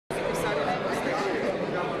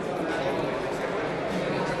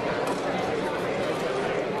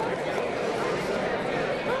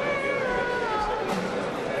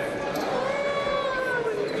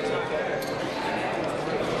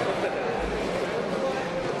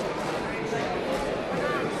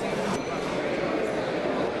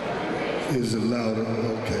Is it louder?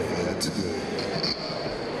 Okay, that's good.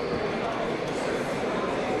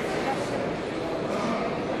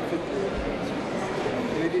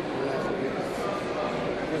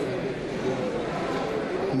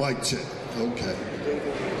 Mic check. Okay.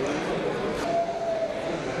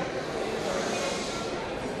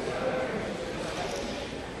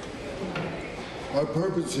 Our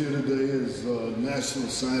purpose here today is National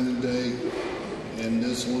Signing Day. And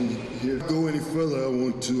this one here. Go any further, I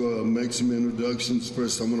want to make some introductions.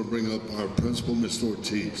 First, I'm going to bring up our principal, Mr.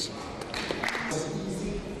 Ortiz.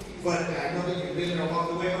 But I know that you've been there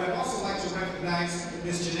along the way. But I'd also like to recognize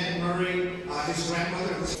Miss Jeanette Murray, his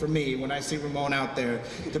grandmother. For me, when I see Ramon out there,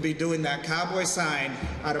 to be doing that cowboy sign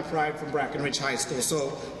out of pride from Brackenridge High School.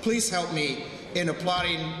 So please help me in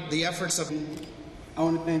applauding the efforts of... I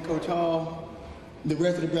want to thank Coach Hall, the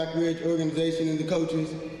rest of the Brackenridge organization, and the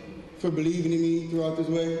coaches for believing in me throughout this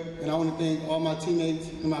way. And I want to thank all my teammates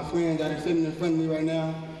and my friends that are sitting in front of me right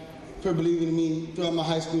now for believing in me throughout my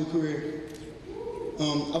high school career.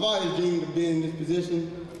 I've always dreamed of being in this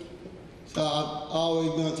position, so I've always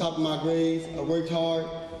been on top of my grades. I worked hard,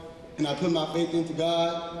 and I put my faith into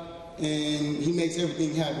God, and He makes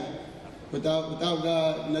everything happen. Without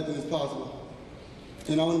God, nothing is possible.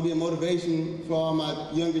 And I want to be a motivation for all my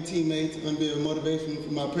younger teammates. I want to be a motivation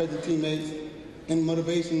for my present teammates, and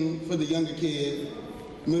motivation for the younger kids,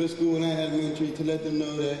 middle school and elementary, to let them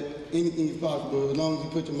know that anything is possible as long as you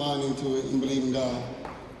put your mind into it and believe in God.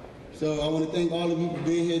 So I want to thank all of you for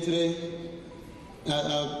being here today.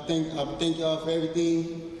 I thank y'all for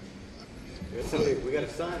everything. We got a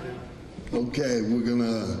sign now. Okay, we're going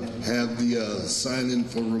to have the sign-in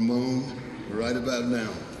for Ramon right about now.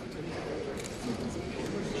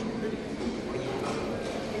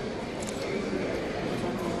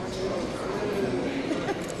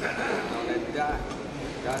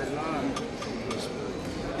 Got it on.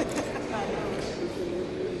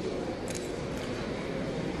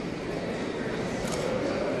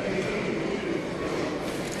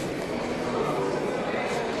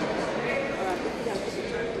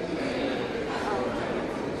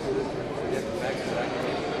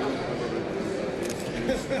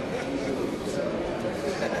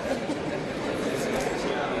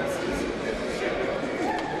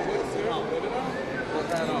 Put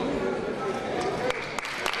that on.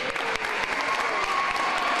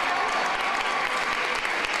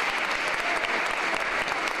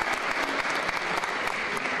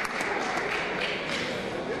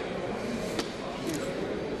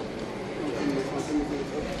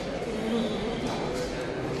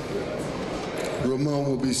 Ramon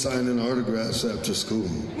will be signing autographs after school.